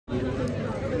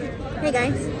Hey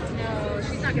guys,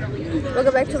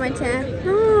 welcome back to my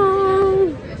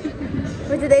channel.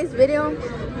 For today's video,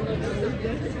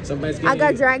 I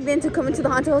got dragged into coming to the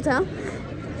haunted hotel.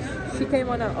 She came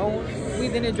on her own. We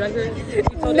didn't drag her.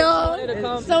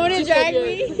 No, someone dragged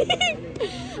me.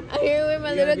 I'm here with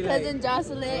my little cousin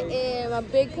Jocelyn and my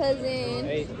big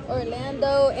cousin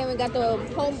Orlando, and we got the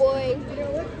homeboy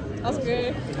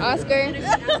Oscar.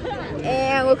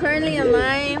 And we're currently in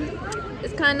line.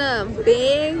 It's kind of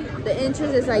big. The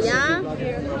entrance is allá.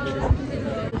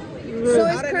 So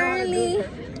it's currently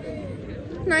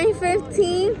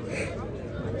 9:15.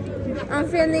 I'm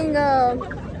feeling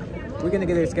we're gonna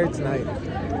get scared tonight.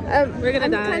 We're gonna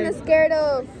die. I'm kind of scared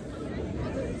of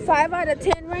 5 out of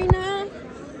 10 right now.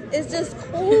 It's just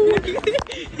cold.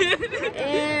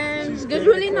 And there's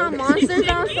really not monsters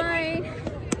outside.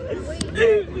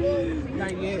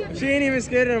 She ain't even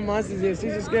scared of the monsters yet.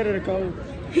 She's just scared of the cold.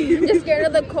 Just scared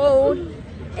of the cold.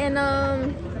 And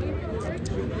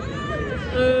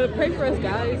pray for us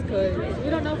guys, cause we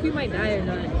don't know if we might die or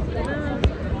not.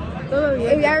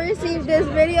 If y'all receive this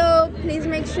video, please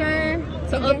make sure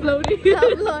to upload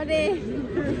it.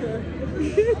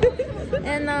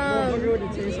 And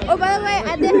oh, by the way,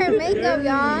 I did her makeup,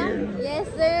 y'all. Yes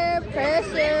sir,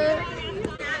 pressure.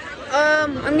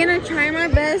 I'm gonna try my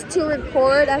best to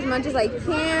record as much as I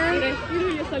can.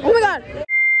 Oh my god.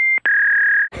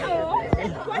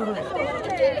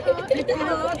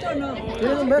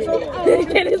 ¿Quieres un beso?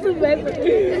 ¿Quieres un beso?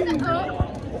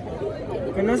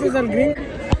 ¿Conoces al gringo?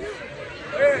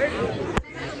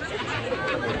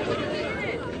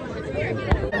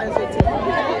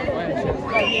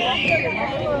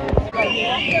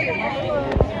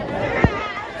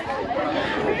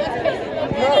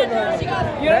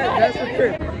 That's the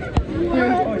trick.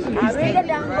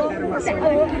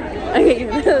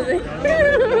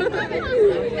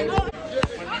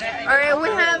 Alright, we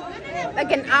have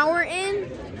like an hour in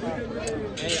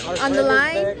on the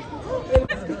line.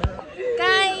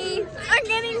 Guys, I'm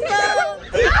getting close.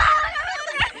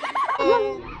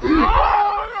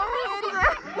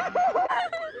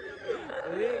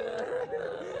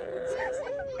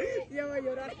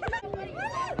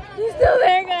 He's still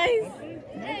there, guys.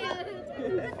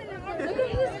 Look at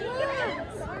his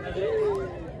hands.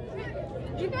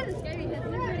 You got a scary head.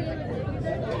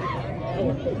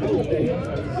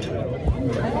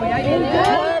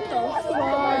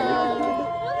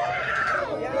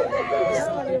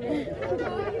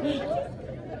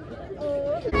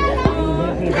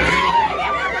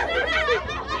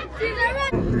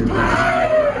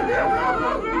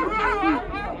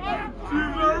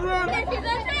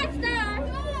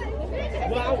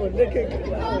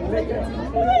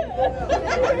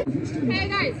 Hey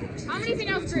guys, how many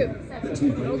females group?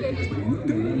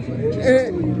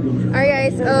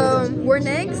 Alright guys, we're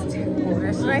next.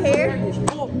 Right here.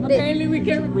 Apparently we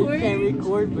can't record. We can't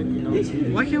record, but you know.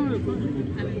 Why can't we record?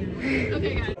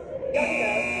 Okay guys.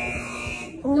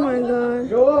 Oh my god.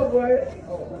 Go up, boy.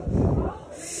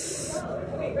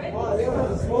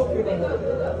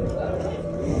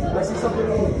 I see something.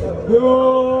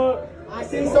 I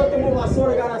see something move. I swear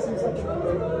to God, I see something.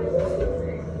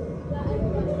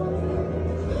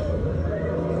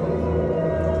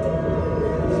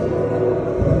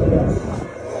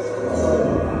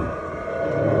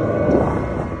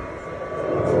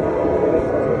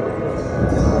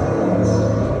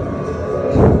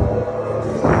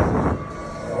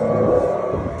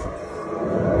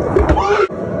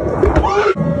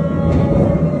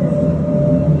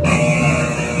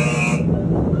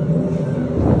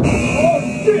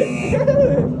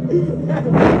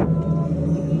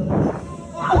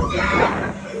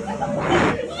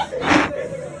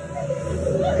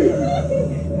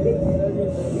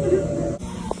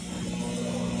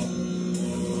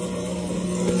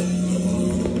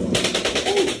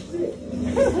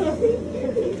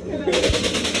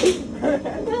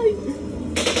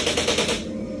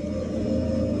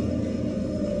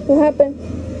 What happened?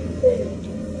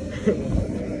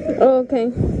 Oh, okay.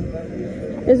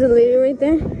 There's a lady right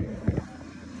there.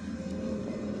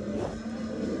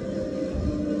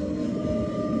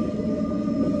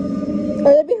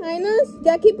 Are they behind us?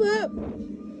 Yeah, keep up.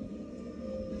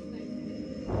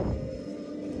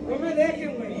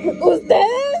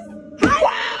 ¿Ustedes?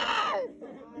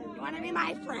 You wanna be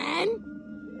my friend?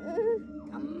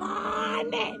 Come on,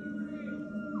 man.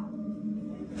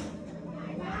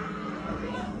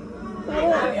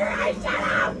 Have your eyes shut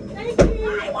up!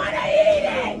 I wanna eat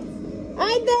it! I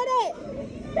did it!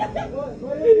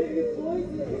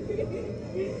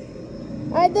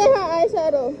 I did her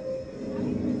eyeshadow.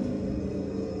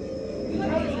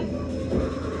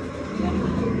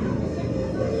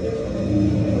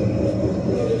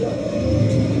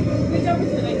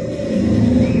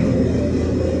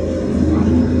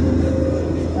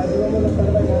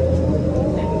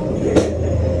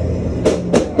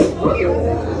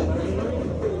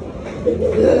 How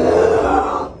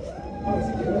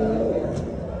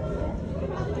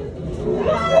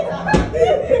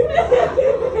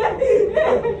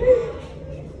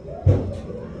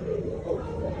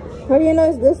do you know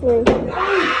it's this way?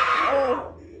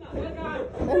 Oh.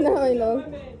 Now I know.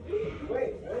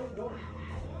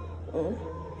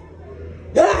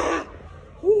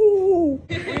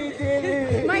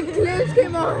 My clips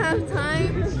came on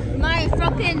halftime. My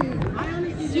fucking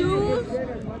shoes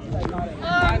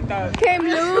came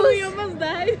loose. We almost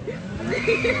died.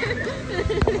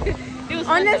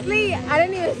 Honestly, I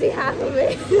didn't even see half of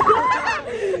it.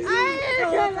 I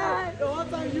ain't gonna lie. The whole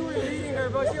time you were leading her,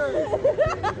 but you're...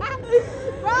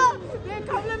 Bro, they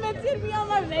complimented me on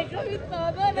my makeup and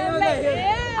todo, and I'm like,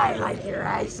 yeah. I like your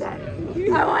accent.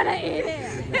 I wanna eat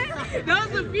it. That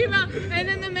was the female, and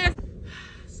then the man.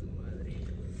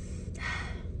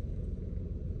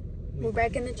 We're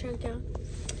back in the trunk, y'all.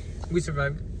 We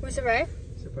survived. We survived?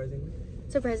 Surprisingly.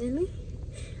 Surprisingly.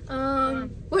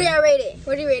 What do y'all rate it?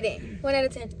 What do you rate it? 1 out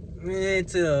of 10.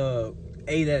 It's 8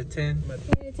 out of 10. 8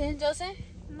 out of 10, Joseph?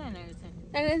 9 out of 10.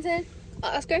 9 out of 10.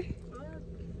 Oscar?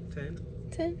 10.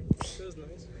 10. That was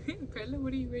nice. Perla,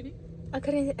 what are you rating? I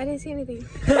didn't see anything.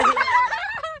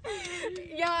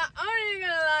 Yeah, I'm not even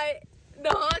gonna lie. The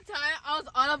whole time I was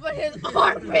all up on his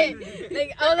armpit.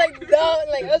 Like I was like, no,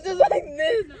 like I was just like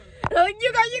this. And I'm like,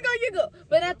 you go.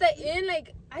 But at the end,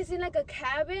 like I seen like a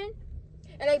cabin,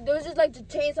 and like there was just like the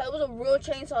chainsaw. It was a real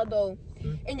chainsaw though.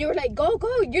 And you were like, go.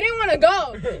 You didn't want to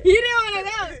go. You didn't want to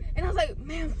go. And I was like,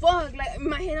 man, fuck. Like in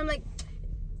my head, I'm like,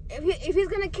 if he's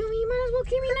gonna kill me, you might as well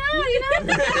kill me now, you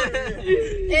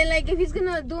know? And like if he's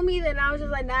gonna do me, then I was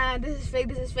just like, nah, this is fake.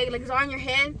 Like it's on your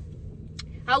hand.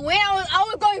 I went. I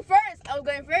was going first.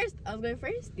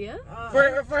 Yeah.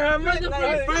 For how much?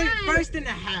 First and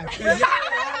a half.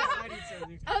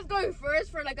 I was going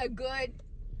first for like a good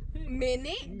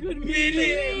minute.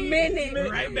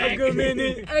 Right back. A good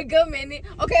minute.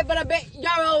 Okay, but I bet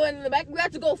y'all all went in the back. We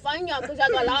had to go find y'all because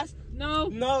y'all got lost. No,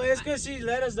 it's because she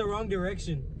led us the wrong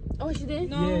direction. Oh, she did?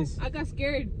 No, Yes. I got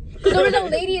scared. Because there was a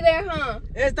lady there, huh?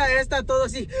 Esta todo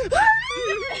así.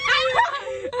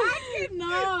 No,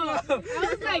 I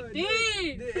was like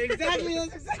this. Exactly.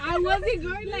 I wasn't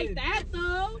going like that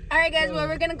though. Alright guys, well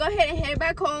we're gonna go ahead and head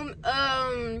back home.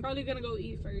 Probably gonna go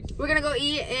eat first. We're gonna go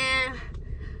eat and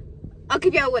I'll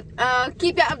keep y'all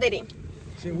updated.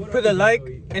 Put a like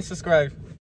and subscribe.